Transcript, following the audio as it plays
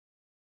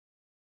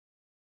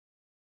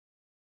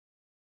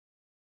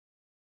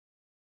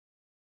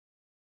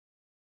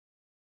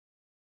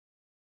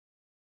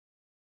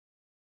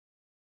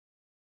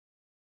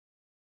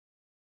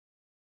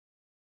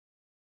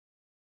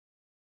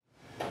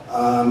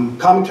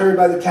Commentary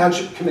by the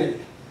Township Committee.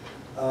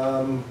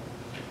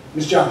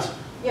 Ms. Johnson.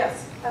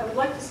 Yes, I would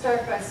like to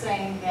start by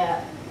saying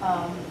that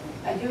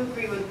I do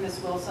agree with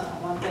Ms. Wilson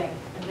on one thing,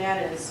 and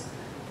that is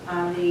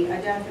on the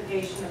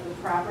identification of the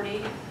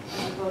property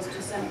as opposed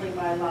to simply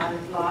by lot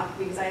and block,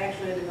 because I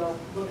actually had to go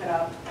look it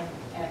up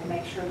and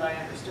make sure that I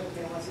understood what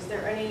it was. Is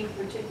there any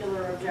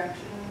particular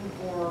objection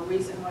or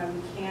reason why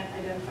we can't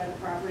identify the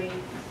property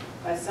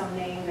by some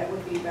name that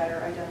would be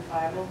better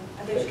identifiable?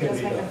 I think she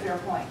does make a fair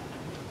point.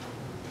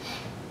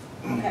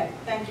 Okay,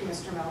 thank you,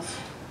 Mr. Mills.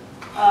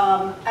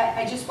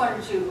 I just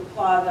wanted to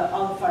applaud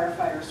all the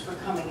firefighters for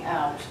coming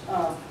out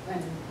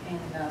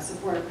in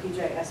support of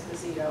PJ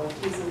Esposito.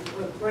 He's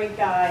a great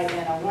guy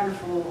and a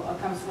wonderful,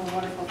 comes from a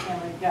wonderful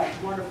family, got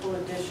a wonderful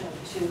addition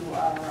to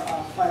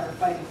our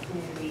firefighting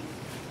community.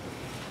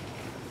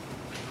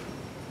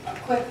 A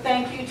quick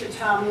thank you to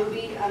Tom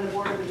Luby on the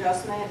Board of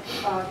Adjustment.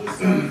 He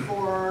served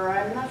for,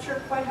 I'm not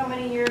sure quite how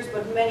many years,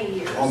 but many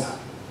years.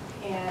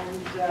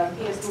 And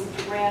he has moved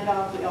to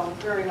Randolph. We all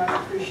very much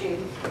appreciate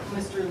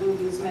Mr.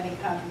 Luby's many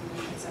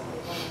contributions, and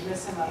we'll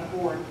miss him on the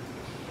board.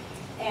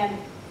 And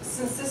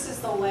since this is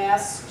the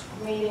last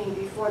meeting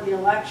before the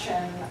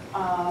election,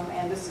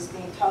 and this is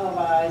being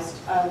televised,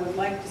 I would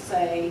like to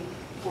say,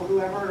 for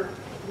whoever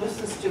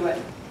listens to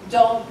it,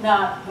 don't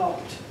not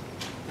vote.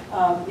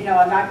 You know,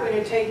 I'm not going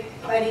to take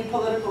any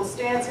political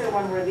stance here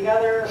one way or the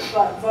other,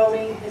 but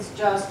voting is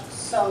just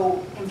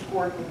so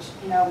important.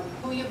 You know,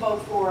 who you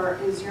vote for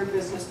is your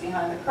business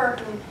behind the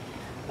curtain,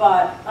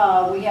 but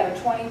we had a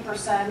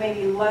 20%,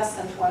 maybe less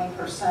than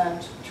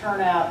 20%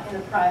 turnout in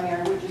the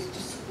primary, which is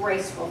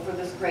disgraceful for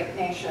this great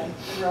nation.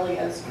 It really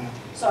is.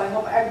 So I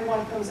hope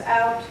everyone comes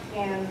out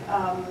and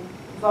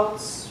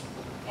votes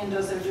and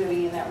does their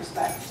duty in that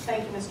respect.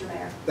 Thank you, Mr.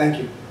 Mayor. Thank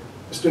you.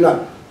 Mr.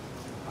 Nunn.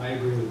 I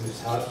agree with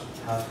Ms.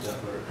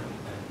 Hausdorfer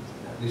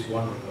in at least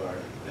one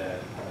regard, that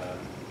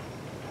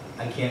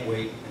I can't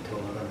wait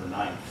until November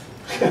 9th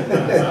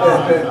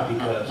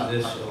because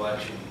this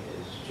election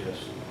is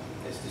just,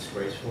 it's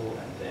disgraceful,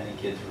 and to any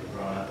kids who are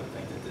growing up and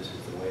think that this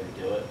is the way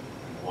to do it,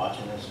 and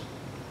watching this,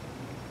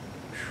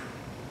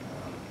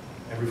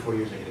 every 4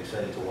 years I get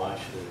excited to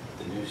watch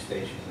the news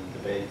stations and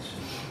debates.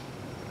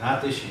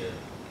 Not this year.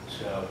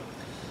 So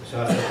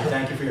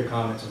thank you for your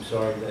comments. I'm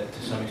sorry that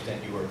to some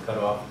extent you were cut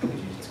off because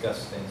you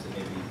discussed things that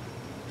maybe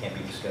can't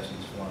be discussed in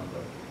this forum,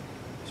 but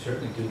I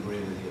certainly do agree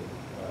with you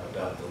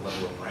about the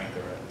level of rancor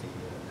at the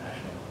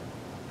national level.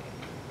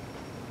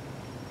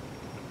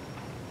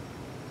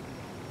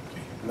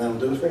 And that'll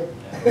do it for you?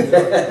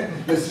 Yeah,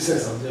 Mr.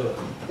 Sisson. I'll do it.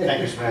 Thank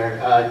you, Mr.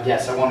 Mayor.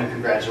 Yes, I want to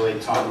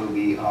congratulate Tom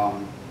Luby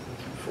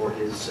for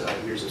his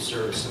years of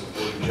service in the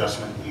Board of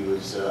Adjustment. He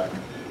was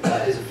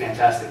is a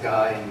fantastic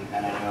guy,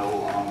 and I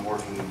know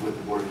working with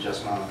the Board of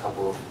Adjustment on a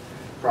couple of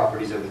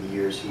properties over the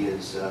years, he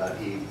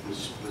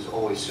was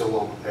always so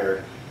well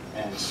prepared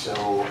and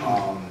so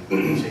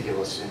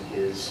meticulous in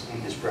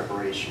his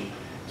preparation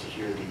to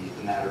hear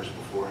the matters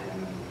before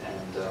him,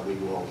 and we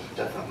will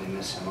definitely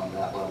miss him on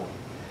that level.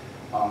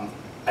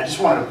 I just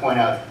wanted to point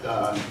out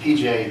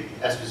PJ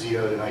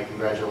Esposito tonight,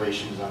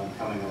 congratulations on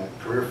becoming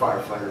a career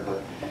firefighter,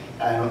 but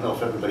I don't know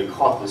if everybody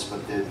caught this,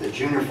 but the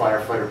junior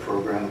firefighter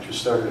program, which was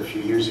started a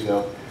few years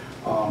ago,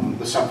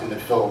 was something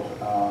that Philip,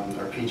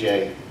 or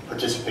PJ,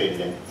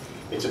 participated in.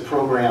 It's a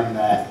program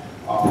that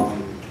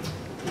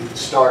you can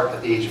start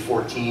at the age of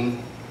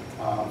 14.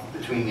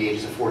 Between the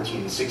ages of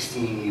 14 and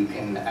 16, you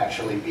can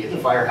actually be at the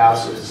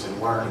firehouses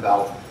and learn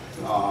about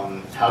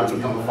how to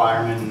become a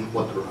fireman,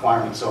 what the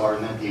requirements are,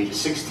 and then at the age of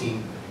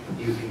 16,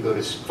 you can go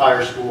to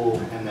fire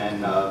school and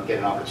then get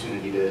an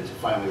opportunity to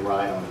finally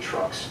ride on the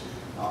trucks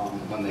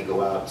when they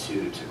go out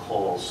to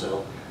calls.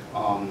 So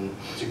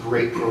it's a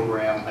great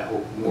program. I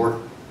hope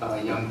more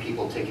young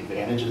people take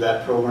advantage of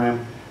that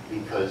program,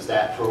 because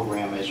that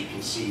program, as you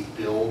can see,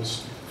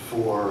 builds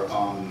for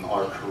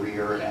our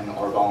career and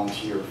our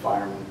volunteer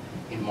firemen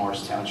in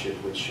Morris Township,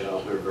 which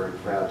we're very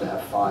proud to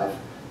have 5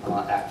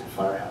 active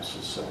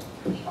firehouses. So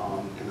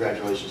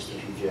congratulations to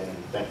PJ,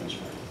 and thank you,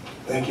 Mr. Mayor.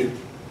 Thank you.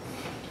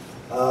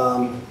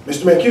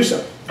 Mr.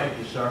 Mancuso. Thank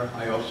you, sir.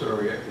 I also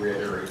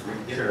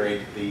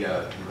reiterate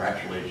the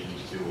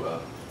congratulations to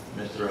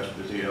Mr.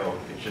 Esposito.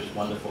 It's just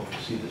wonderful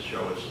to see the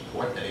show of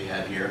support that he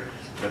had here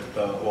with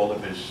all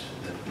of his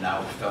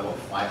now fellow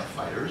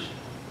firefighters.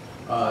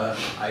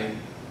 I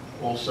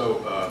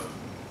also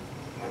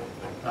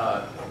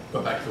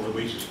go back to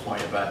Louise's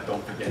point about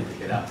don't forget to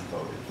get out and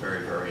vote. It's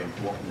very, very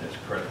important. It's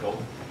critical.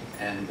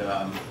 And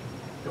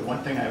the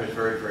one thing I was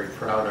very, very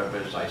proud of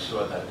is I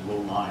saw that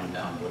blue line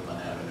down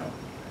Woodland Avenue,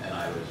 and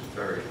I was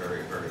very,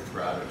 very, very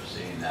proud of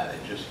seeing that.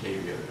 It just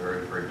gave you a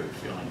very, very good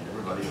feeling. And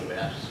everybody who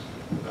asked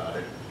about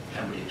it,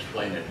 and we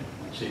explained it,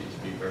 seemed to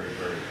be very,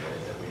 very glad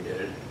that we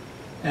did it.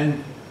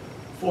 And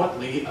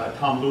fourthly,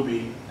 Tom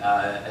Luby,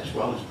 as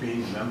well as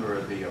being a member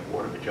of the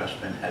Board of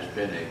Adjustment, has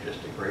been just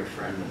a great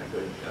friend and a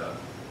good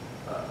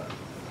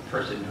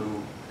person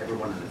who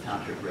everyone in the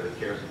township really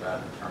cares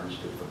about and turns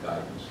to for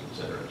guidance,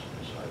 etc.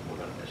 So we're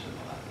going to miss him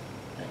a lot.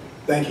 Thank you.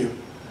 Thank you.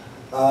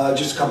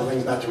 Just a couple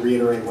things, not to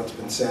reiterate what's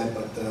been said,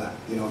 but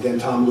you know, again,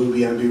 Tom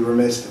Luby, I'd be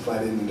remiss if I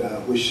didn't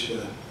wish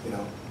you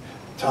know,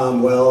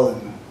 Tom well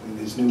and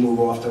his new move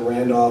off to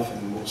Randolph,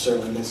 and we'll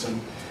certainly miss him.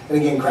 And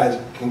again,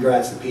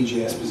 congrats to PG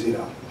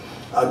Esposito.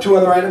 Two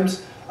other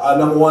items.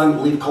 Number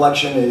one, leaf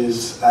collection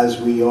is, as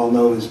we all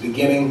know, is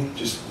beginning.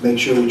 Just make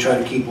sure we try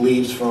to keep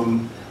leaves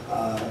from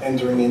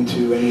entering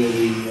into any of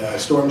the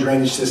storm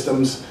drainage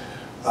systems.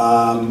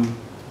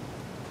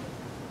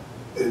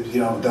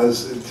 You know,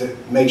 to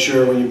make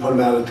sure when you put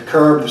them out at the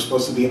curb, they're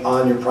supposed to be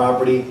on your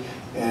property,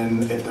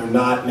 and if they're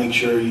not, make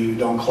sure you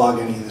don't clog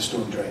any of the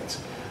storm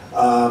drains.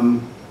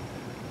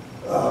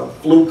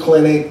 Flu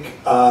clinic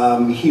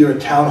here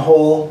at Town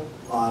Hall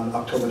on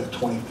October the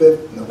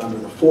 25th, November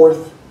the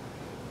 4th,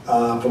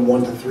 from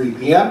 1 to 3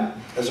 p.m.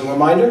 as a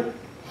reminder.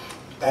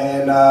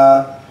 And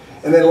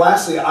then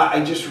lastly,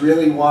 I just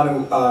really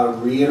want to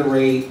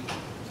reiterate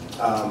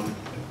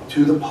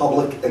to the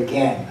public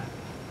again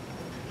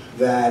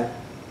that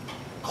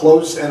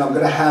and I'm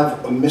going to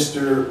have a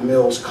Mr.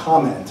 Mills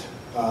comment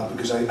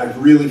because I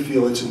really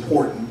feel it's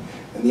important,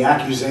 and the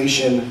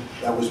accusation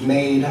that was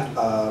made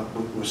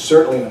was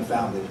certainly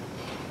unfounded,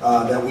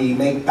 that we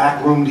make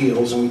backroom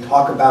deals and we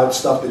talk about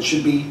stuff that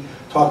should be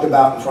talked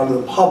about in front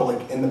of the public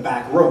in the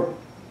back room.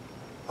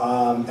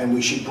 And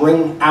we should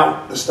bring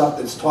out the stuff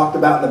that's talked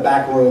about in the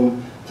back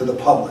room to the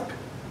public,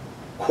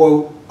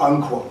 quote,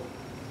 unquote.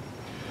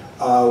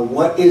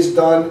 What is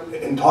done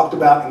and talked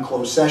about in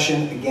closed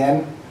session,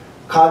 again,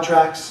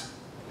 contracts,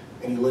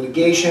 any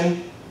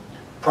litigation,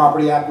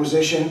 property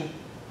acquisition,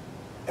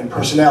 and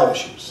personnel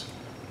issues.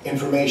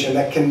 Information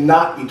that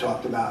cannot be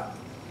talked about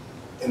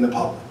in the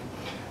public.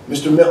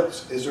 Mr.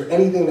 Mills, is there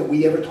anything that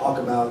we ever talk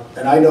about?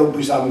 And I know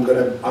because I wanted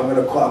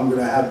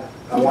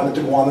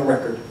to go on the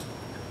record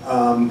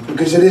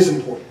because it is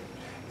important,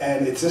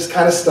 and it's this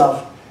kind of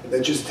stuff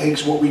that just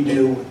takes what we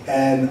do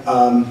and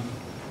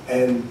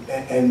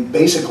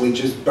basically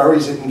just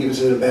buries it and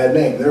gives it a bad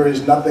name. There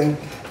is nothing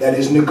that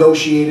is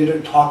negotiated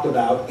or talked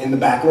about in the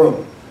back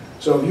room.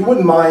 So if you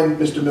wouldn't mind,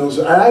 Mr. Mills,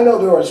 and I know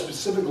there are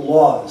specific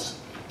laws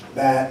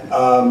that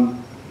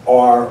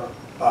are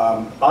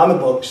on the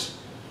books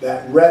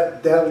that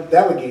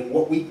delegate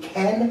what we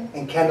can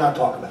and cannot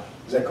talk about.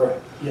 Is that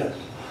correct? Yes.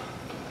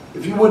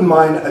 If you wouldn't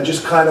mind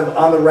just kind of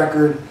on the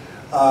record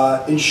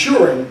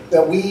ensuring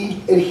that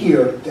we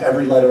adhere to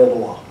every letter of the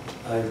law.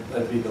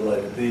 I'd be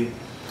delighted. The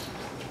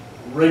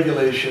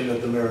regulation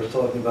that the mayor is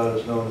talking about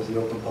is known as the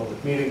Open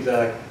Public Meetings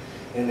Act,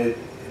 and it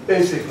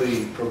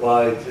basically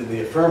provides in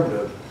the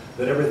affirmative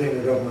that everything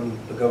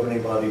the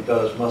governing body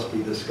does must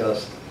be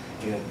discussed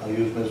in, I'll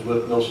use Ms.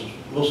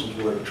 Wilson's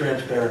word, a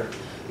transparent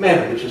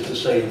manner, which is to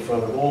say in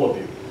front of all of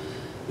you.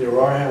 There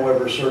are,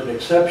 however, certain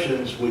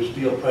exceptions which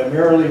deal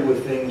primarily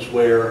with things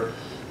where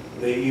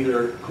they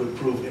either could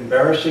prove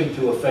embarrassing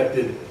to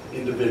affected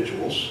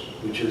individuals,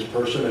 which is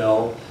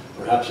personnel,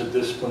 perhaps a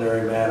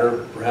disciplinary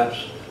matter,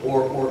 perhaps,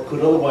 or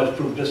could otherwise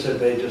prove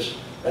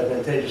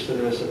advantageous to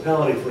the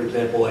municipality, for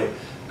example, a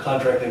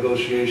contract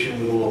negotiation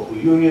with a local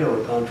union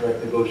or a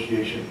contract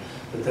negotiation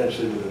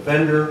potentially with a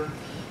vendor,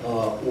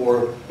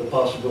 or the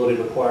possibility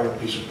of acquiring a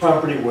piece of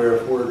property where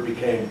if word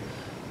became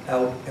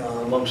out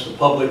amongst the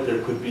public,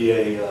 there could be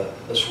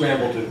a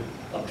scramble to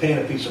obtain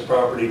a piece of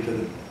property to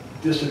the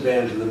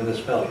disadvantage of the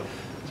municipality.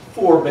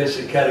 Four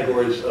basic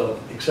categories of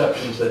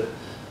exceptions that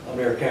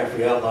Mayor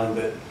Caffrey outlined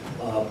that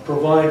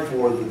provide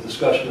for the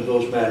discussion of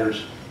those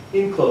matters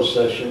in closed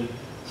session,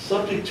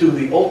 subject to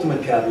the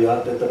ultimate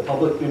caveat that the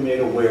public be made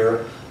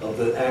aware of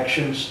the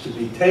actions to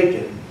be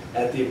taken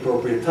at the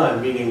appropriate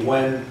time, meaning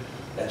when,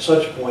 at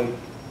such point,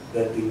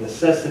 that the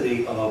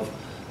necessity of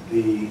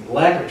the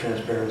lack of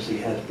transparency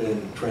has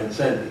been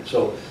transcended.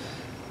 So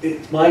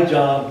it's my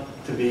job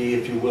to be,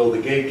 if you will,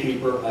 the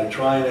gatekeeper. I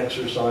try and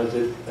exercise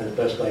it as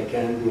best I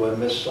can. Do I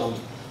miss some?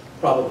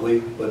 Probably,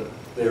 but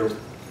they're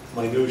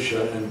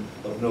minutiae and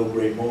of no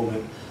great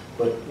moment.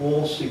 But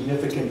all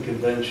significant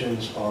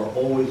conventions are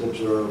always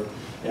observed,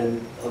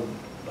 and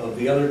of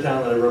the other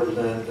town that I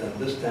represent and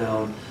this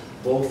town,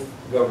 both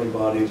governing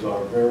bodies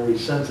are very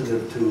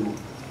sensitive to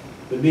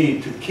the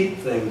need to keep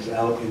things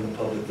out in the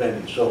public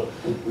venue. So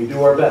we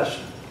do our best.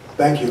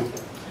 Thank you.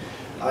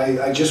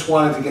 I just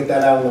wanted to get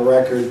that out on the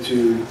record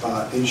to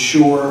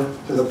ensure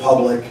to the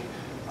public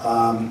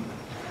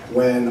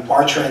when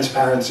our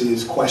transparency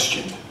is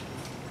questioned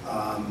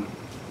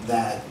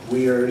that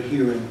we are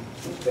adhering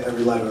to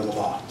every letter of the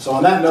law. So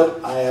on that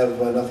note, I have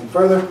nothing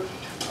further.